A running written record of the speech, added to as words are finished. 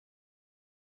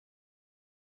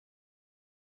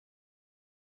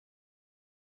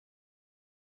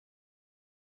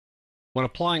When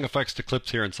applying effects to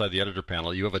clips here inside the editor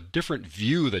panel, you have a different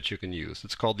view that you can use.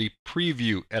 It's called the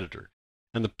Preview Editor.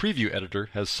 And the Preview Editor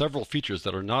has several features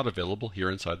that are not available here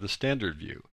inside the standard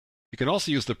view. You can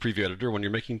also use the Preview Editor when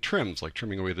you're making trims, like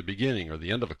trimming away the beginning or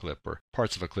the end of a clip or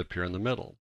parts of a clip here in the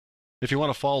middle. If you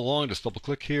want to follow along, just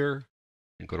double-click here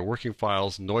and go to Working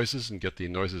Files, Noises, and get the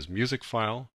Noises Music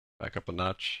file. Back up a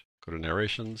notch, go to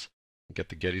Narrations, and get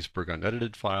the Gettysburg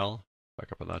Unedited file.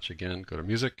 Back up a notch again, go to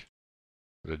Music,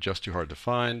 go to Just Too Hard to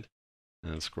Find,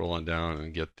 and then scroll on down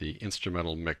and get the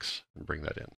Instrumental Mix and bring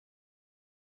that in.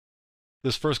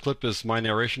 This first clip is my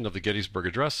narration of the Gettysburg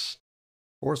Address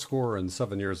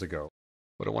 7 years ago.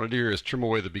 What I want to do here is trim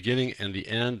away the beginning and the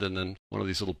end and then one of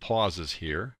these little pauses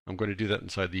here. I'm going to do that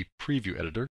inside the Preview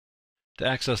Editor. To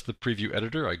access the Preview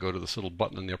Editor, I go to this little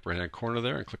button in the upper hand corner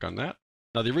there and click on that.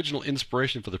 Now, the original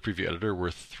inspiration for the Preview Editor were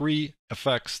 3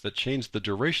 effects that change the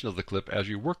duration of the clip as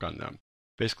you work on them.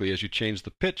 Basically, as you change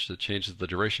the pitch, it changes the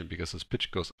duration, because as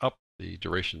pitch goes up, the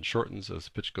duration shortens. As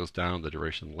pitch goes down, the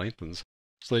duration lengthens.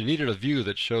 So they needed a view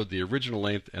that showed the original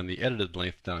length and the edited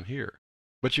length down here.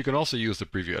 But you can also use the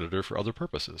Preview Editor for other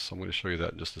purposes. So I'm going to show you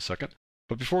that in just a second.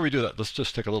 But before we do that, let's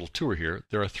just take a little tour here.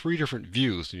 There are 3 different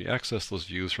views, and you access those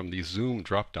views from the Zoom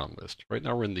drop-down list. Right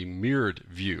now we're in the mirrored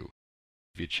view.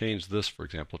 If you change this, for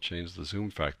example, change the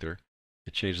zoom factor,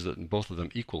 it changes it in both of them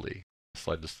equally.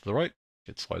 Slide this to the right,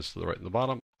 it slides to the right and the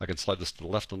bottom. I can slide this to the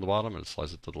left on the bottom, and it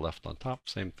slides it to the left on top.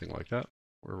 Same thing like that.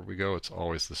 Wherever we go, it's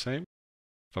always the same.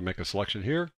 If I make a selection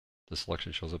here, the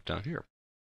selection shows up down here.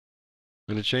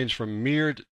 I'm going to change from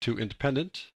mirrored to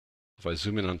independent. If I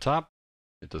zoom in on top,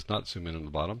 it does not zoom in on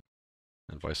the bottom,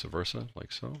 and vice versa,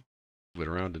 like so. Move it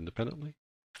around independently.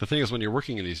 The thing is, when you're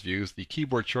working in these views, the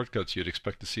keyboard shortcuts you'd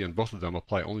expect to see on both of them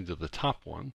apply only to the top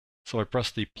one. So I press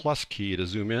the plus key to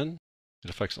zoom in. It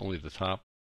affects only the top.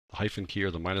 The hyphen key or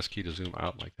the minus key to zoom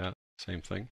out, like that. Same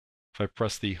thing. If I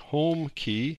press the home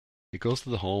key, it goes to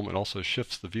the home and also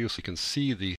shifts the view so you can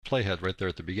see the playhead right there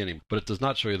at the beginning. But it does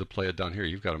not show you the playhead down here.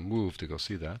 You've got to move to go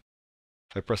see that.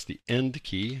 If I press the end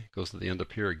key, it goes to the end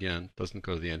up here again. It doesn't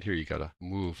go to the end here. You've got to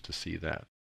move to see that.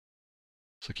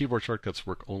 So keyboard shortcuts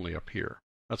work only up here.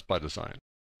 That's by design.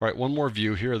 All right, one more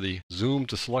view here, the zoom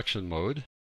to selection mode.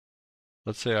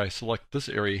 Let's say I select this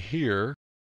area here,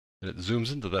 and it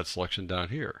zooms into that selection down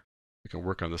here. We can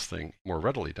work on this thing more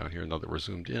readily down here now that we're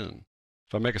zoomed in.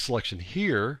 If I make a selection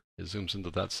here, it zooms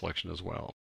into that selection as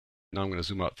well. Now I'm going to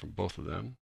zoom out from both of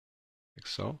them, like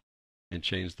so, and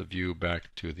change the view back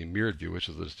to the mirrored view, which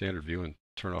is the standard view, and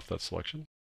turn off that selection.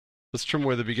 Let's trim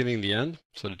away the beginning and the end.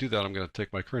 So to do that, I'm going to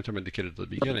take my current time indicator to the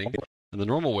beginning. And the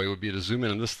normal way would be to zoom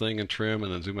in on this thing and trim,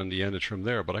 and then zoom in on the end and trim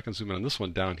there. But I can zoom in on this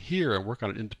one down here and work on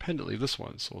it independently of this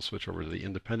one. So we'll switch over to the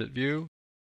independent view.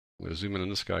 I'm going to zoom in on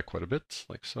this guy quite a bit,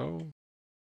 like so.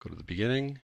 Go to the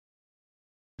beginning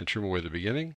and trim away the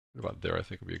beginning. About there, I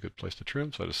think would be a good place to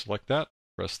trim. So I just select that,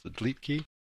 press the delete key.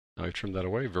 Now I trim that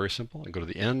away. Very simple. And go to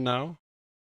the end now.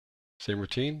 Same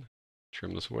routine.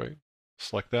 Trim this away.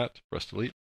 Select that, press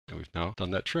delete. And we've now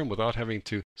done that trim without having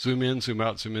to zoom in, zoom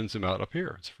out, zoom in, zoom out up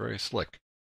here. It's very slick.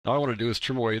 Now all I want to do is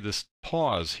trim away this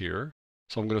pause here.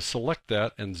 So I'm going to select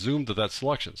that and zoom to that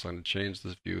selection. So I'm going to change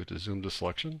this view to zoom to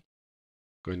selection.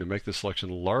 I'm going to make the selection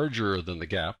larger than the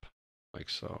gap, like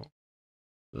so.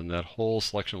 Then that whole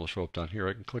selection will show up down here.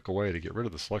 I can click away to get rid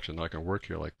of the selection. Now I can work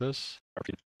here like this.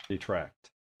 Retract.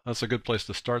 That's a good place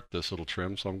to start this little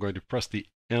trim. So I'm going to press the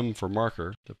M for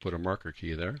marker to put a marker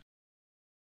key there.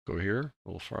 Go here, a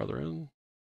little farther in.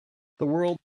 The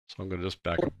world. So I'm going to just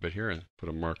back up a bit here and put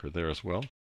a marker there as well.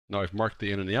 Now I've marked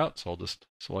the in and the out, so I'll just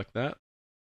select that.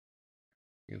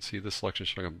 You can see this selection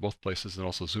showing up in both places and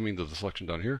also zooming to the selection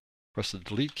down here. Press the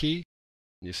delete key,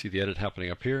 and you see the edit happening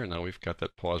up here, and now we've got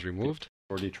that pause removed.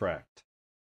 Or detract.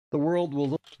 The world will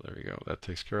look. So there you go. That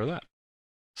takes care of that.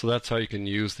 So that's how you can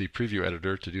use the preview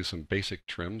editor to do some basic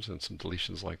trims and some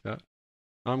deletions like that.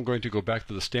 Now I'm going to go back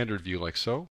to the standard view like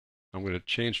so. I'm going to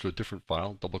change to a different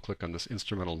file, double click on this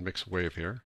instrumental mix wave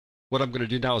here. What I'm going to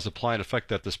do now is apply an effect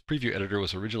that this preview editor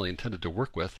was originally intended to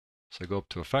work with. So I go up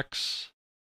to Effects,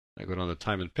 I go down to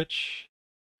Time and Pitch,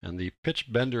 and the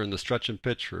pitch bender and the stretch and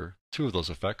pitch were 2 of those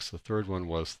effects. The third one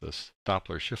was this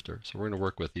Doppler shifter. So we're going to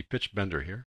work with the pitch bender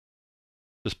here.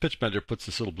 This pitch bender puts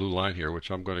this little blue line here, which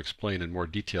I'm going to explain in more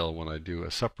detail when I do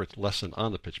a separate lesson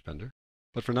on the pitch bender.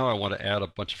 But for now I want to add a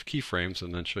bunch of keyframes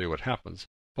and then show you what happens.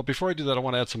 But before I do that, I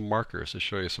want to add some markers to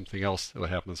show you something else that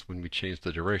happens when we change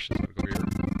the duration. So I'll go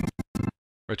here,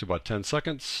 right to about 10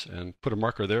 seconds, and put a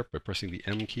marker there by pressing the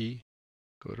M key.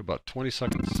 Go to about 20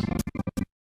 seconds.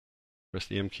 Press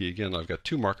the M key again. I've got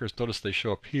 2 markers. Notice they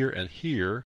show up here and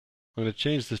here. I'm going to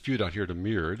change this view down here to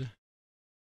mirrored.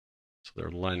 So they're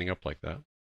lining up like that.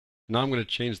 Now I'm going to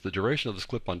change the duration of this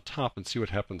clip on top and see what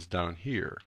happens down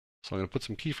here. So I'm going to put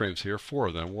some keyframes here, 4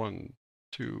 of them, 1,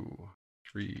 2,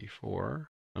 3, 4.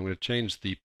 I'm going to change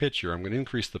the pitch here. I'm going to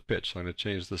increase the pitch. So I'm going to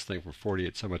change this thing from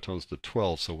 48 semitones to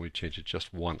 12, so we change it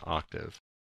just 1 octave.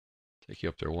 Take you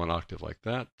up there 1 octave like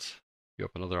that. You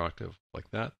up another octave like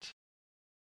that.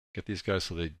 Get these guys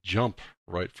so they jump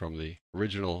right from the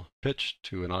original pitch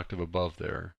to an octave above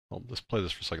there. Well, let's play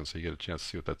this for a second so you get a chance to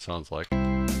see what that sounds like.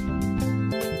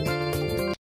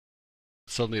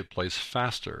 Suddenly it plays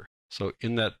faster. So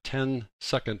in that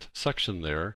 10-second section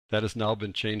there, that has now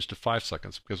been changed to 5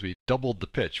 seconds because we doubled the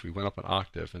pitch. We went up an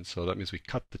octave, and so that means we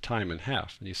cut the time in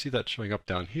half. And you see that showing up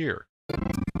down here.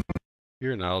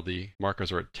 Here now the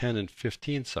markers are at 10 and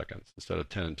 15 seconds instead of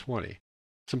 10 and 20.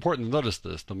 It's important to notice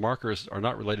this. The markers are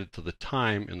not related to the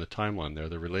time in the timeline there.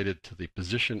 They're related to the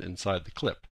position inside the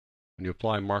clip. When you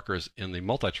apply markers in the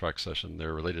multi-track session,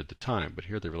 they're related to time, but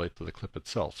here they relate to the clip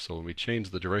itself. So when we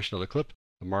change the duration of the clip,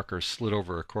 the markers slid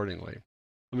over accordingly.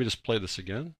 Let me just play this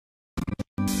again.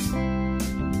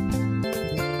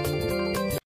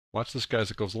 Watch this guy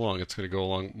as it goes along. It's going to go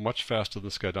along much faster than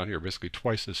this guy down here, basically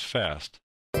twice as fast.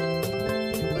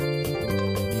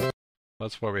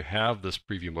 That's why we have this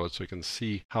preview mode, so we can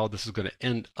see how this is going to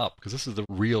end up, because this is the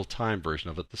real-time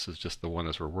version of it. This is just the one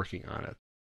as we're working on it.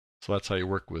 So that's how you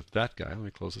work with that guy. Let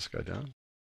me close this guy down.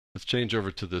 Let's change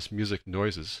over to this music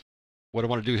noises. What I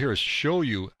want to do here is show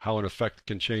you how an effect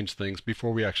can change things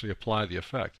before we actually apply the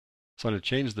effect. So I'm going to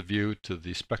change the view to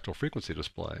the spectral frequency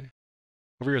display.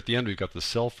 Over here at the end, we've got the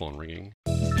cell phone ringing.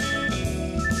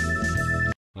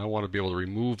 I want to be able to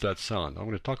remove that sound. I'm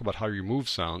going to talk about how you remove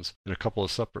sounds in a couple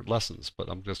of separate lessons, but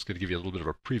I'm just going to give you a little bit of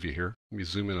a preview here. Let me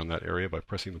zoom in on that area by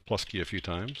pressing the plus key a few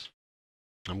times.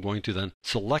 I'm going to then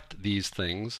select these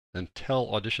things and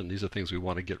tell Audition these are things we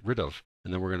want to get rid of.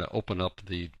 And then we're going to open up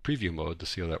the preview mode to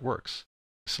see how that works.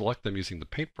 Select them using the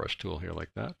paintbrush tool here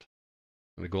like that.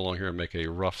 I'm going to go along here and make a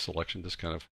rough selection, just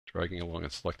kind of dragging along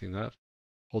and selecting that.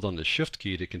 Hold on the Shift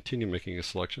key to continue making a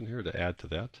selection here to add to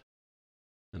that.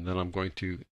 And then I'm going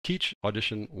to teach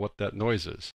Audition what that noise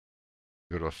is.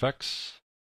 Go to Effects,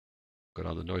 go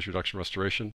down to Noise Reduction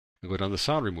Restoration, and go down to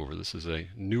Sound Remover. This is a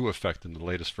new effect in the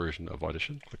latest version of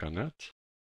Audition. Click on that.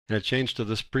 And it changed to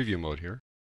this preview mode here.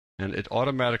 And it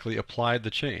automatically applied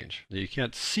the change. Now you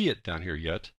can't see it down here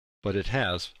yet, but it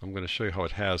has. I'm going to show you how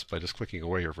it has by just clicking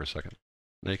away here for a second.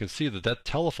 Now you can see that that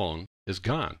telephone is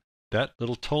gone. That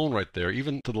little tone right there,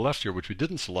 even to the left here, which we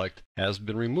didn't select, has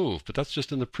been removed. But that's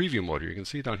just in the preview mode here. You can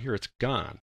see down here it's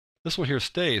gone. This one here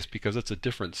stays because it's a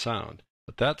different sound.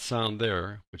 But that sound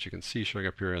there, which you can see showing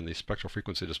up here in the spectral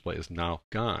frequency display, is now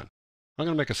gone. I'm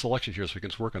going to make a selection here so we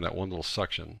can just work on that one little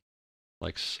section,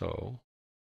 like so.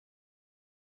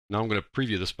 Now I'm going to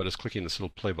preview this by just clicking this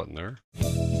little play button there.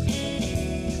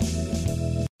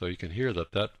 So you can hear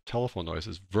that that telephone noise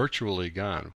is virtually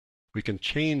gone. We can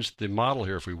change the model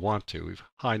here if we want to. We've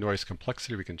high noise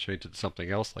complexity. We can change it to something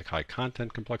else like high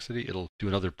content complexity. It'll do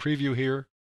another preview here.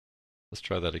 Let's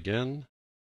try that again.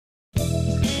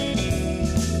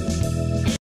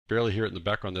 Barely hear it in the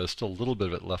background. There's still a little bit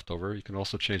of it left over. You can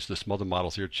also change the some other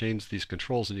models here, change these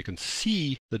controls, and you can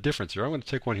see the difference here. I'm going to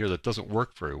take one here that doesn't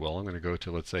work very well. I'm going to go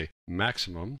to, let's say,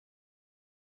 maximum.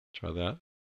 Try that.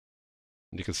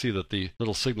 And you can see that the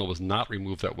little signal was not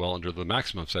removed that well under the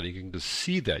maximum setting. You can just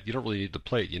see that. You don't really need to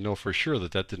play it. You know for sure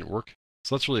that that didn't work.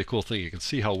 So that's really a cool thing. You can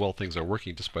see how well things are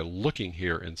working just by looking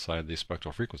here inside the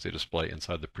spectral frequency display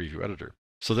inside the preview editor.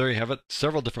 So there you have it.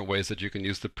 Several different ways that you can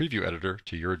use the preview editor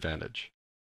to your advantage.